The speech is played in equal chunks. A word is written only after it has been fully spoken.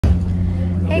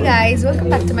guys, welcome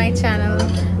back to my channel.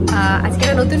 আজকে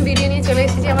একটা নতুন ভিডিও নিয়ে চলে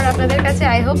এসেছি আমার আপনাদের কাছে।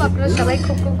 আই হোপ আপনারা সবাই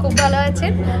খুব ভালো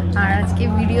আছেন। আর আজকে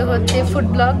ভিডিও হচ্ছে ফুড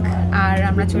ব্লগ। আর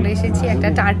আমরা চলে এসেছি একটা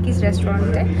টার্কিশ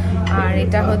রেস্টুরেন্টে। আর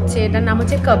এটার নাম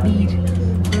হচ্ছে কাবির।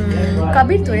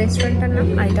 কাবির তো রেস্টুরেন্টটার নাম।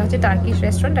 আর এটা হচ্ছে টার্কিশ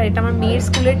রেস্টুরেন্ট। আর এটা আমার মেয়ের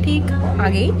স্কুলের ঠিক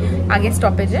আগে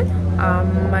স্টপেজে,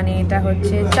 মানে এটা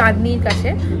হচ্ছে চাঁদনির কাছে।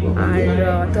 আর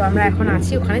তো আমরা এখন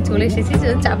আছি ওখানে, চলে এসেছি।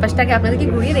 চারপাশটাকে আপনাদেরকে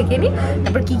ঘুরিয়ে দেখে নিই,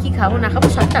 তারপর কী কী খাবো না খাবো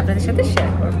সবটা আপনাদের সাথে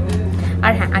শেয়ার করবো।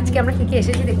 আর হ্যাঁ, আজকে আমরা কী কী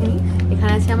এসেছি দেখে নিই।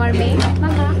 এখানে আছে আমার মেয়ে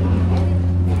মামা,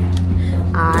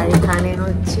 আর এখানে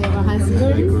হচ্ছে আমার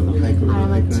হাজবেন্ড আর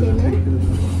আমার ছেলে।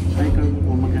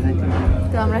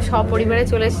 তো আমরা সপরিবারে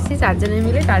চলে এসেছি চারজনে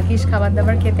মিলে টার্কিশ খাবার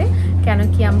দাবার খেতে। কেন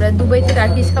কি আমরা দুবাইতে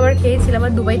টার্কিশ খাবার খেয়েছিলাম,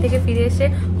 আর দুবাই থেকে ফিরে এসে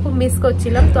খুব মিস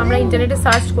করছিলাম। তো আমরা ইন্টারনেটে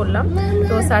সার্চ করলাম।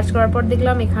 তো সার্চ করার পর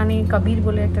দেখলাম এখানে কাবির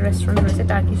বলে একটা রেস্টুরেন্ট রয়েছে,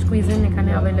 টার্কিশ কুইজিন এখানে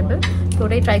অ্যাভেলেবেল। তো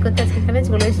ওটাই ট্রাই করতে আজকে এখানে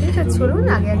চলে এসেছি। তো চলুন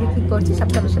আগে কী করছি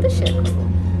সবটা আমার সাথে শেয়ার করবো।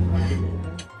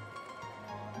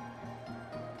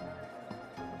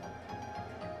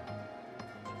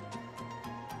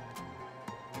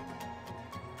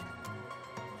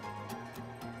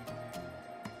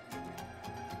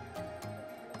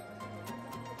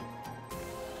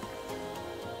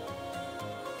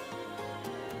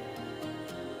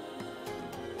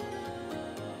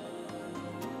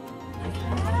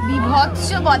 বিভৎস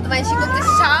বদমাইশি করছে,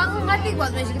 সাংঘাতিক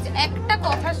বদমাইশি করছে, একটা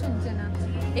কথা শুনছে না।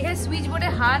 এখানে সুইচ বোর্ডে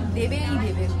হাত দেবেই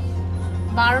দেবে,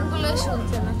 বারণ করলেও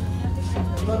শুনছে না।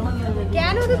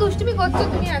 কেন তো দুষ্টুমি করছো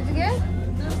তুমি আজকে?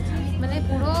 মানে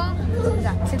পুরো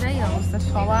যাচ্ছে তাই অবস্থা,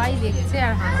 সবাই দেখছে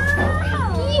আর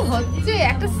কি হচ্ছে,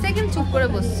 একটা সেকেন্ড চুপ করে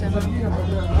বসছে।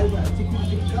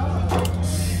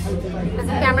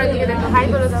 ক্যামেরা দিকে দেখো, হাই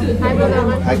বলে দাও, হাই বলে দাও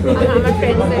আমার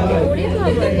ফ্রেন্ডসদেরকে।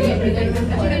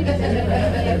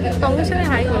 সঙ্গে সঙ্গে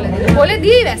হাই বলে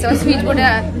দিয়েই গেছে সুইচ বোর্ডে।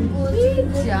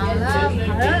 জ্বালা,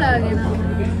 ভালো লাগে না।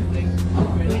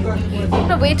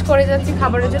 আমরা ওয়েট করে যাচ্ছি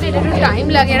খাবারের জন্য, এটা একটু টাইম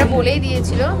লাগে। এরা বলেই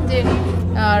দিয়েছিল যে,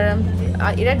 আর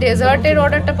এরা ডেজার্টের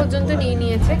অর্ডারটা পর্যন্ত নিয়ে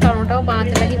নিয়েছে, কারণ ওটাও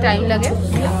বানাতে নাকি টাইম লাগে।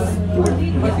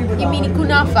 কি মিনি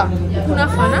কুনাফা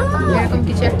না এরকম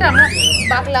কিছু একটা। আমরা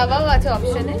বাকলাভাও আছে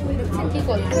অপশানে, কি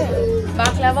করতে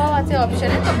বাকলাভাও আছে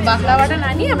অপশানে। তো বাকলাভাটা না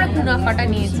নিয়ে আমরা কুনাফাটা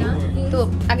নিয়েছি। তো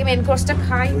আগে মেন কোর্সটা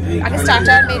খাই, আগে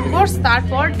স্টার্টার, মেন কোর্স,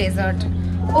 তারপর ডেজার্ট।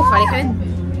 ও এখানে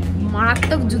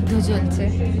মারাত্মক যুদ্ধ চলছে,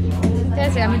 ঠিক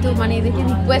আছে। আমি তো মানে এদেরকে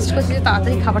রিকোয়েস্ট করছি যে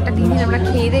তাড়াতাড়ি খাবারটা দিন, আমরা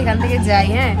খেয়ে দিয়ে এখান থেকে যাই।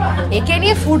 হ্যাঁ, একে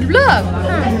নিয়ে ফুড ব্লগ,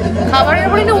 খাবারের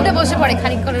উপরে না উঠে বসে পড়ে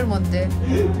খানিকক্ষণের মধ্যে।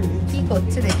 কি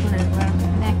করছে দেখুন একবার,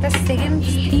 একটা সেকেন্ড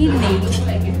স্থির নেই।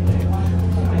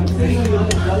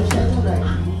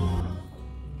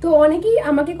 তো অনেকেই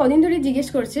আমাকে কদিন ধরে জিজ্ঞেস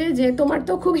করছে যে তোমার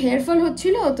তো খুব হেয়ার ফল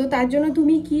হচ্ছিল, তো তার জন্য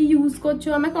তুমি কি ইউজ করছো।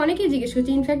 আমাকে অনেকেই জিজ্ঞেস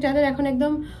করছে। ইনফ্যাক্ট যাদের এখন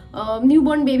একদম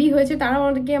নিউবর্ন বেবি হয়েছে তারাও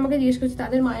অনেকে আমাকে জিজ্ঞেস করছে,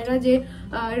 তাদের মায়েরা, যে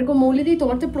এরকম মৌলিদি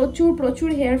তোমার তো প্রচুর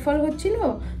হেয়ার ফল হচ্ছিল,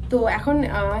 তো এখন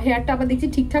হেয়ারটা আবার দেখছি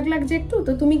ঠিকঠাক লাগছে একটু,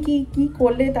 তো তুমি কি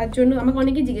করলে তার জন্য, আমাকে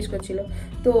অনেকেই জিজ্ঞেস করছিল।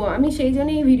 তো আমি সেই জন্য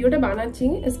এই ভিডিওটা বানাচ্ছি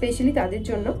স্পেশালি তাদের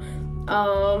জন্য।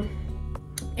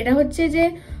 এটা হচ্ছে যে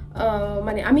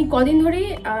মানে আমি কদিন ধরেই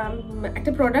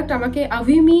একটা প্রোডাক্ট আমাকে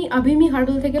আভিমি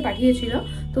হার্বাল থেকে পাঠিয়েছিল।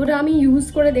 তো ওটা আমি ইউজ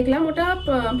করে দেখলাম, ওটা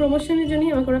প্রমোশনের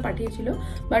জন্যই আমাকে ওরা পাঠিয়েছিল।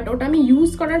 বাট ওটা আমি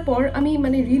ইউজ করার পর আমি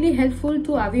মানে রিয়েলি হেল্পফুল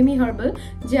টু আভিমি হার্বাল,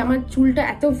 যে আমার চুলটা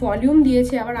এত ভলিউম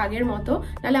দিয়েছে আবার আগের মতো,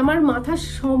 নাহলে আমার মাথার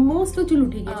সমস্ত চুল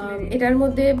উঠে গিয়েছিল। এটার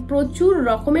মধ্যে প্রচুর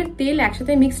রকমের তেল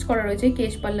একসাথে মিক্সড করা রয়েছে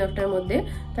কেশপাল্লাভটার মধ্যে।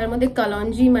 তার মধ্যে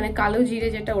kalonji মানে কালো জিরে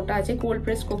যেটা, ওটা আছে, কোল্ড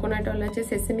প্রেস কোকোনাট অয়েল আছে,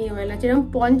 সেসেমি অয়েল আছে, এরকম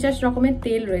 50 রকমের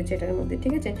তেল রয়েছে এটার মধ্যে,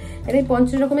 ঠিক আছে। এটা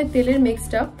 50 রকমের তেলের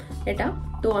মিক্সড আপ এটা।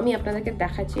 তো আমি আপনাদেরকে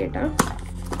দেখাচ্ছি, এটা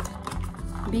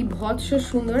বিভৎস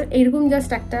সুন্দর। এইরকম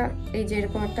জাস্ট একটা, এই যে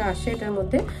এরকম একটা আসে এটার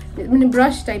মধ্যে, মানে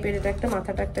ব্রাশ টাইপের, এটা একটা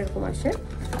মাথাটা একটা এরকম আসে।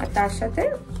 আর তার সাথে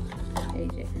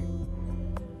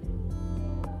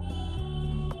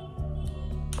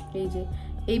এই যে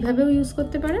এইভাবেও ইউজ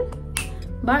করতে পারেন,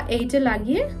 বা এইটা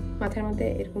লাগিয়ে মাথার মধ্যে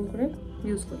এরকম করে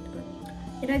ইউজ করতে পারেন।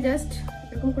 এটা জাস্ট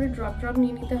এরকম করে ড্রপ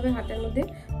নিয়ে নিতে হবে হাতের মধ্যে,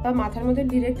 বা মাথার মধ্যে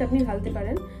ডিরেক্ট আপনি ঢালতে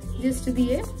পারেন। জাস্ট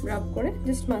দিয়ে রাব করে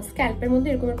জাস্ট স্ক্যাল্পের মধ্যে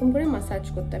এরকম করে মাসাজ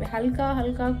করতে হবে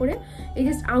হালকা করে। এই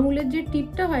জাস্ট আঙুলের যে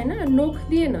টিপটা হয় না, নখ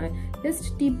দিয়ে নয়, জাস্ট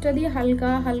টিপটা দিয়ে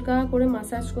হালকা করে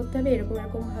মাসাজ করতে হবে। এরকম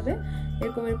ভাবে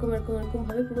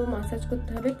পুরো মাসাজ করতে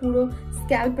হবে, পুরো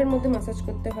স্ক্যাল্পের মধ্যে মাসাজ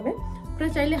করতে হবে। আপনারা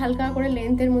চাইলে হালকা করে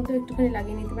লেন্থের মধ্যে একটুখানি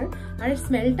লাগিয়ে নিতে পারেন। আর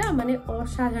স্মেলটা মানে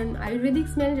অসাধারণ, আয়ুর্বেদিক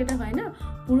স্মেল যেটা হয় না,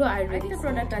 পুরো আয়ুর্বেদিক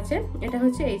প্রোডাক্ট আছে। এটা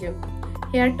হচ্ছে এই যে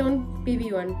হেয়ারটোন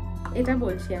PV1, এটা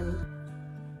বলছি আমি।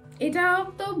 এটা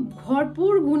তো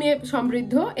ভরপুর গুণে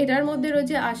সমৃদ্ধ। এটার মধ্যে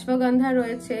রয়েছে অশ্বগন্ধা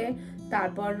রয়েছে,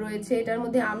 তারপর রয়েছে এটার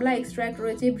মধ্যে আমলা এক্সট্রাক্ট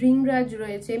রয়েছে, ভৃংরাজ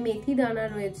রয়েছে, মেথি দানা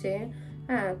রয়েছে,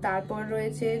 হ্যাঁ, তারপর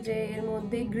রয়েছে যে এর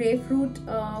মধ্যে গ্রেপফ্রুট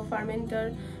ফার্মেন্টার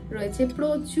রয়েছে,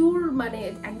 প্রচুর মানে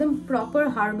একদম প্রপার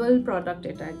হার্বাল প্রোডাক্ট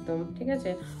এটা একদম, ঠিক আছে,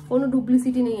 কোনো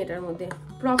ডুপ্লিসিটি নেই এটার মধ্যে,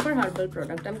 প্রপার হার্বাল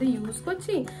প্রোডাক্ট আমি তো ইউজ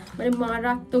করছি, মানে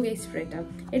মারাত্মক এই স্প্রেটা।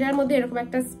 এটার মধ্যে এরকম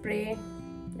একটা স্প্রে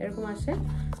এরকম আসে,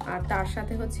 আর তার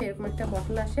সাথে হচ্ছে এরকম একটা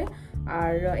বটল আসে,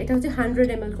 আর এটা হচ্ছে 100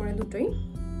 ml করে দুটোই।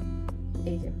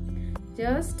 এই যে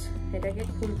জাস্ট এটাকে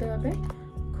খুলতে হবে,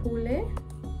 খুলে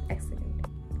এক সেকেন্ড,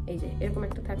 এই যে এরকম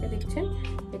একটা থাকে দেখছেন,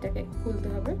 এটাকে খুলতে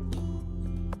হবে,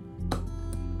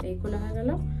 এই খোলা হয়ে গেল।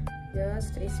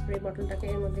 জাস্ট এই স্প্রে বটলটাকে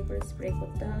এর মধ্যে করে স্প্রে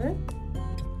করতে হবে,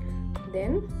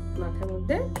 দেন মাথার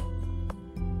মধ্যে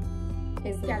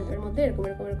স্ক্যাল্পের মধ্যে এরকম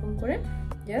এরকম এরকম করে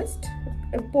জাস্ট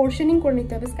পোর্শনিং করে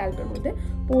নিতে হবে, স্ক্যাল্পের মধ্যে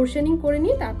পোর্শনিং করে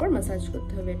নিয়ে তারপর ম্যাসাজ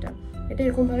করতে হবে। এটা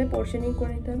এরকম ভাবে পোর্শনিং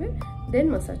করে নিতে হবে, দেন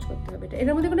ম্যাসাজ করতে হবে।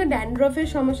 এটার মধ্যে কোনো ড্যান্ড্রফের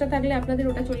সমস্যা থাকলে আপনাদের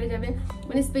ওটা চলে যাবে,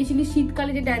 মানে স্পেশালি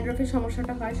শীতকালে যে ড্যান্ড্রফের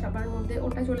সমস্যাটা হয় সবার মধ্যে,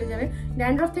 ওটা চলে যাবে।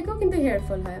 ড্যান্ড্রফ থেকেও কিন্তু হেয়ার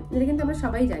ফল হয়, এটা কিন্তু আমরা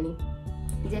সবাই জানি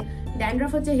যে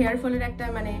ড্যান্ড্রফ হচ্ছে হেয়ার ফলের একটা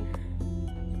মানে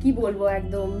কি বলবো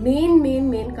একদম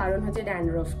মেন কারণ হচ্ছে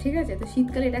ড্যান্ড্রফ, ঠিক আছে। তো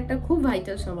শীতকালে এটা একটা খুব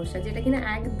ভাইটাল সমস্যা, যেটা কিনা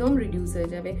একদম রিডিউস হয়ে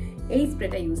যাবে এই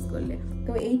স্প্রেটা ইউজ করলে।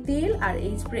 তো এই তেল আর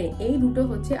এই স্প্রে, এই দুটো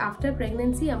হচ্ছে আফটার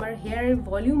প্রেগনেন্সি আমার হেয়ারের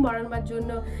ভলিউম বাড়ানোর জন্য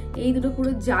এই দুটো পুরো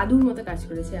জাদুর মতো কাজ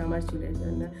করেছে আমার চুলের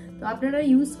জন্য। তো আপনারা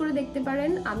ইউজ করে দেখতে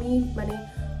পারেন, আমি মানে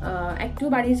একটু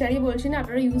বাড়িয়ে চাড়িয়ে বলছি না,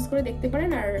 আপনারা ইউজ করে দেখতে পারেন।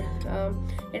 আর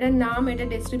এটার নাম, এটা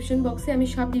ডেসক্রিপশন বক্সে আমি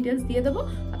সব ডিটেলস দিয়ে দেবো,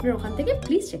 আপনারা ওখান থেকে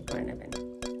প্লিজ চেক করে নেবেন।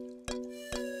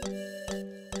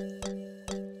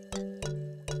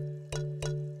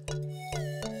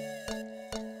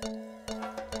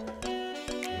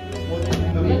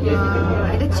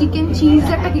 এটা চিকেন চিজ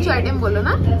একটা কিছু আইটেম বললো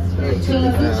না,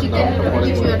 চিজ চিকেন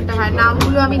কিছু একটা, হ্যাঁ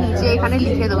নামগুলো আমি নিচে এখানে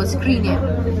লিখে দেবো স্ক্রিনে,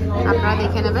 আপনারা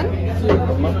দেখে নেবেন।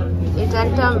 এটা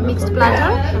একটা মিক্সড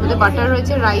প্ল্যাটার, এর মধ্যে বাটার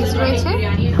রয়েছে, রাইস রয়েছে,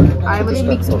 আর এর মধ্যে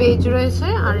মিক্সড ভেজ রয়েছে,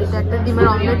 আর এটা একটা ডিমের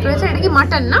অমলেট রয়েছে। এটা কি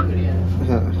মাটন না?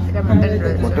 হ্যাঁ এটা মাটন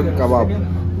রয়েছে, মাটন কাবাব।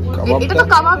 এটা তো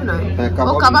কাবাব নয়,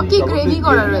 ও কাবাব কি গ্রেভি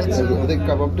করা রয়েছে, ওদের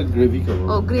কাবাবটা গ্রেভি কাবাব।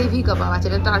 ও গ্রেভি কাবাব, আচ্ছা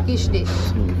এটা টার্কিশ ডিশ,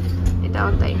 এটাও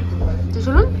তাই। তো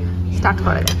চলুন স্টার্ট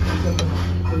করা যাক,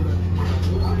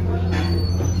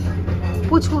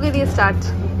 পুচকুকে দিয়ে start.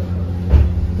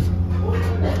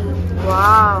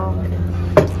 Wow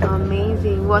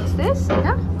amazing, what's this?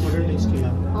 Yeah?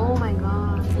 Oh my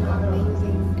god,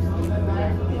 amazing.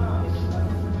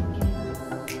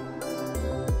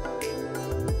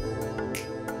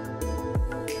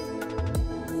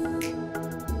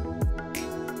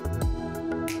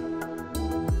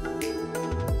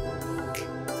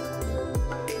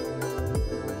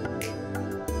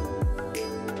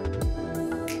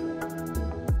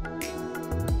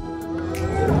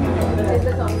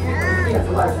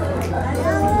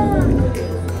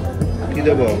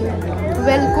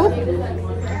 Well cooked,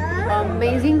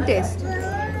 amazing taste.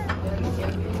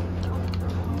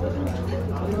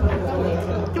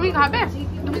 তুমি খাবে?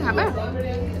 তুমি খাবে?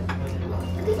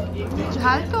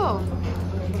 ঝাল তো,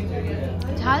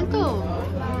 ঝাল তো।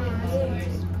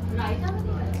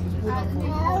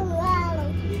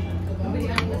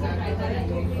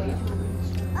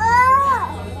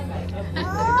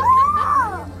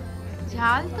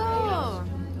 ঝাল তো,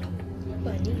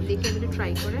 দেখে আমি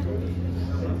ট্রাই করে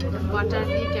বাটার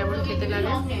দিয়ে কেমন খেতে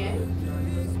লাগে।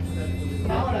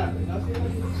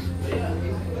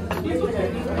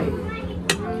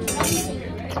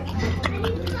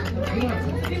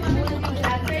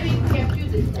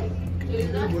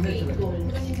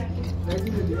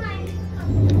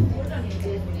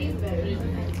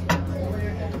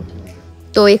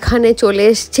 তো এখানে চলে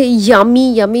এসছে yummy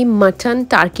yummy mutton,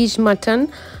 Turkish mutton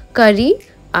curry,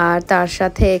 আর তার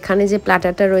সাথে এখানে যে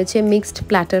প্ল্যাটারটা রয়েছে মিক্সড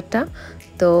প্ল্যাটারটা।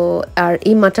 তো আর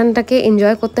এই মাটনটাকে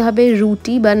এনজয় করতে হবে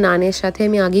রুটি বা নানের সাথে,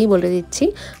 আমি আগেই বলে দিচ্ছি।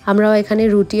 আমরাও এখানে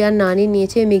রুটি আর নানই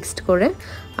নিয়েছি মিক্সড করে,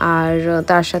 আর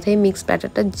তার সাথে মিক্সড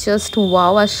প্ল্যাটারটা জাস্ট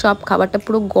ওয়াও। আর সব খাবারটা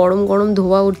পুরো গরম গরম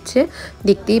ধোয়া উঠছে,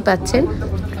 দেখতেই পাচ্ছেন।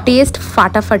 টেস্ট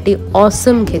ফাটাফাটি,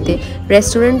 অসম খেতে।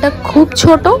 রেস্টুরেন্টটা খুব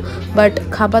ছোট, বাট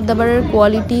খাবার দাবারের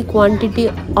কোয়ালিটি কোয়ান্টিটি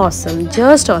অসম,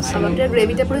 জাস্ট অসম। আমাদের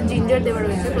গ্রেভিটা পুরো জিঞ্জার দেওয়া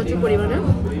রয়েছে প্রচুর পরিমাণে,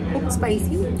 খুব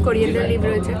স্পাইসি, কোরিয়ান্ডার লিভ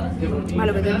রয়েছে,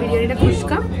 ভালো বেতন। বিরিয়ানিটা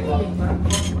ফুচকা,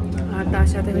 আর তার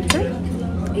সাথে হচ্ছে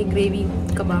এই গ্রেভি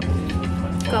কাবাব।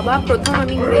 কাবাব প্রথম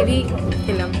আমি গ্রেভি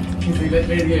খেলাম,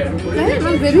 হ্যাঁ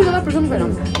আমি গ্রেভি কাবাব প্রথম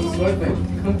খেলাম।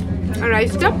 আর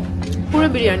রাইসটা পুরো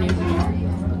বিরিয়ানি,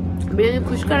 বিরিয়ানি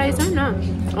ফুচকা রাইস হয় না,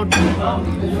 ওটা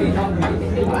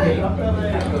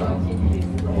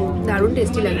দারুণ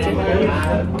টেস্টি লাগছে,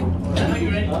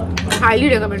 হাইলি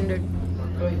রেকমেন্ডেড।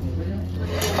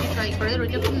 ট্রাই করে,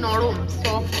 রুটিটা খুব নরম,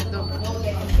 সফট, একদম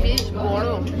বেশ বড়।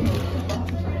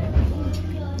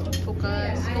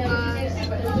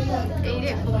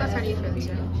 ছাড়িয়ে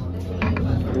ফেলছে।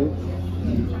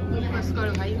 নমস্কার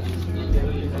ভাই,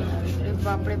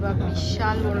 বাপরে বাপ,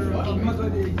 বিশাল বড় রুটি।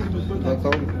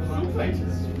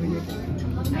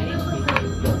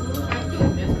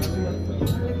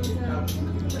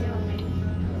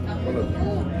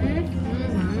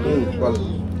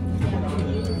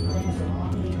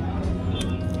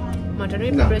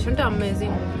 মাটনের প্রিপারেশনটা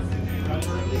অ্যামেজিং,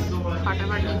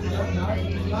 ফাটাফাটি।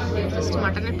 জাস্ট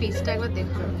মাটনের পিসটা একবার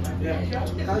দেখুন।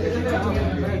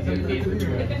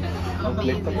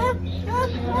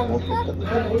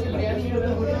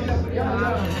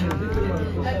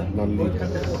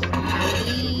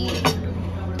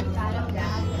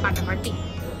 ফাটাফাটি।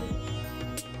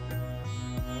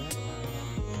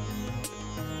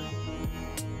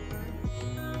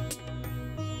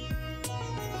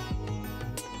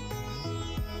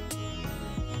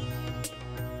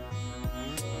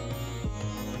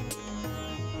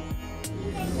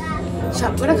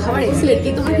 সবকটা খাবার এক্সেলেন্ট,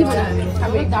 কিন্তু তোমার কি মনে হয়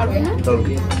খাবার দারুণ না?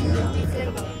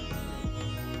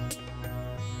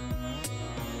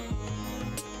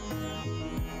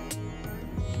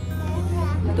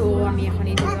 তো আমি এখন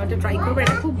এই ডেজার্টটা ট্রাই করবো।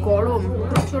 এটা খুব গরম,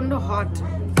 প্রচন্ড হট,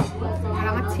 আর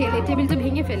আমার ছেলে টেবিলটা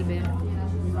ভেঙে ফেলবে।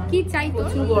 কি চাই?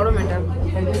 প্রচুর গরম, এটা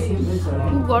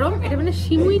খুব গরম। এটা মানে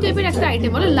সিমুই টাইপের একটা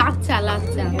আইটেম, বলে লাচ্চা।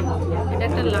 লাচ্চা, এটা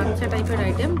একটা লাচ্চা টাইপের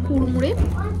আইটেম, কুড়মুড়ে।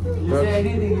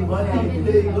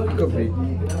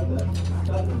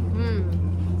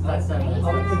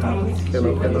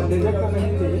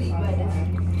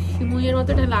 সিমুইয়ের মতো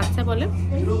এটা লাচ্চা বলে।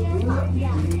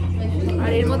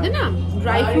 আর এর মধ্যে না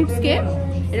ড্রাই ফ্রুটস কে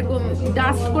এরকম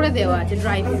ডাস্ট করে দেওয়া আছে।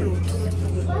 ড্রাই ফ্রুটস,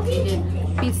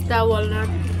 পিস্তা, ওয়ালনাট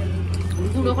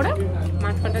গুঁড়ো করে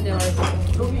মাছপাটা দেওয়া আছে।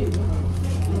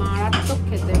 মারাত্মক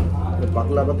খেতে।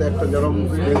 বাকলাভাতে একটা যেরকম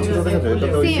স্মেল ছিল,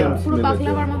 এটাতে ওই সেম পুরো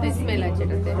বাকলাভার মতো স্মেল আছে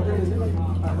এটাতে।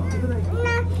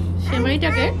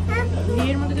 সেমাইটাকে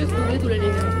ঘিয়ের মধ্যে জাস্ট তুলে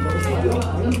নিয়ে যাবে,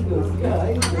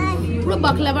 পুরো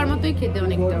বাকলাভার মতোই খেতে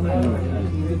অনেকটা।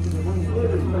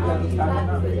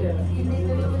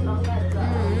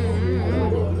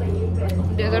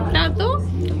 ডেজার্টটা তো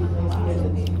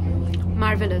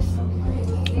মার্ভেলাস,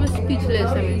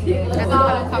 স্পিচলেস আমি। এত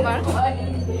ভালো খাবার।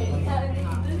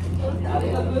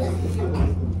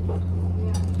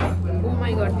 ও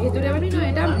মাই গড, ভেতরে আবার না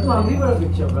এটা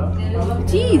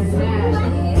চিজ,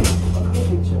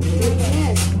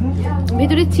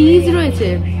 ভেতরে চিজ রয়েছে।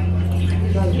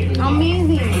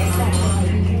 অ্যামেজিং।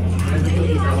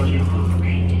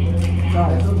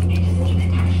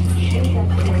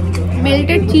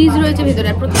 মেল্টেড চিজ রয়েছে ভেতরে,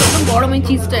 প্রচন্ড গরম এই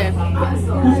চিজটা।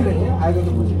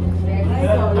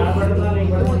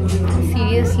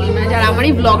 সিরিয়াসলি মানে যারা আমার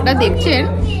এই ব্লগটা দেখছেন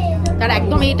তারা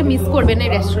একদম এইটা মিস করবেন না।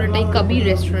 এই রেস্টুরেন্টটা, এই কবির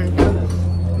রেস্টুরেন্টটা,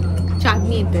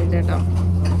 চাঁদনিতে, যেটা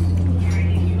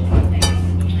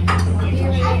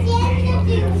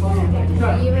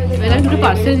দুটো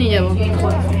পার্সেল নিয়ে যাবো,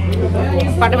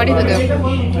 ফাটাফাটি খেতে।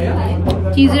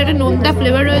 চিজের একটা নোনতা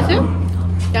ফ্লেভার রয়েছে,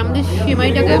 তার মধ্যে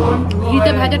সেমাইটাকে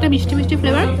ঘিতে ভাজা একটা মিষ্টি মিষ্টি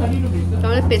ফ্লেভার, তার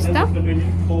মধ্যে পেস্তা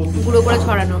গুঁড়ো করে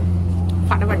ছড়ানো।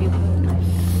 ফাটাফাটি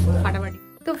ফাটাফাটি।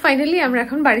 তো ফাইনালি আমরা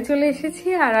এখন বাড়ি চলে এসেছি।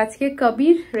 আর আজকে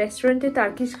কবির রেস্টুরেন্টে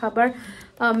টার্কিশ খাবার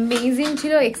অ্যামেজিং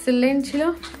ছিল, এক্সেলেন্ট ছিল,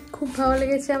 খুব ভালো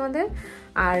লেগেছে আমাদের।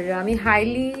 আর আমি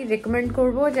হাইলি রেকমেন্ড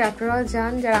করব যে আপনারা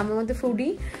যান, যারা আমার মধ্যে ফুডি,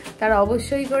 তারা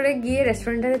অবশ্যই করে গিয়ে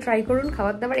রেস্টুরেন্টটাতে ট্রাই করুন।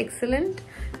 খাবার দাবার এক্সেলেন্ট।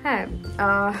 হ্যাঁ,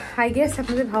 আই গেস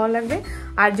আপনাদের ভালো লাগবে।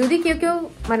 আর যদি কেউ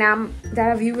মানে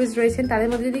যারা ভিউয়ার্স রয়েছেন তাদের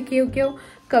মধ্যে যদি কেউ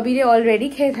কবিরে অলরেডি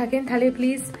খেয়ে থাকেন, তাহলে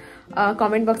প্লিজ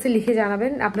কমেন্ট বক্সে লিখে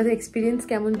জানাবেন আপনাদের এক্সপিরিয়েন্স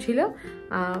কেমন ছিল।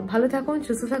 ভালো থাকুন,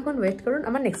 সুস্থ থাকুন, ওয়েট করুন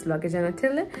আমার নেক্সট ব্লগে জানার।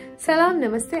 সালাম,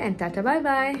 namaste and tata, bye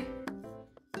bye.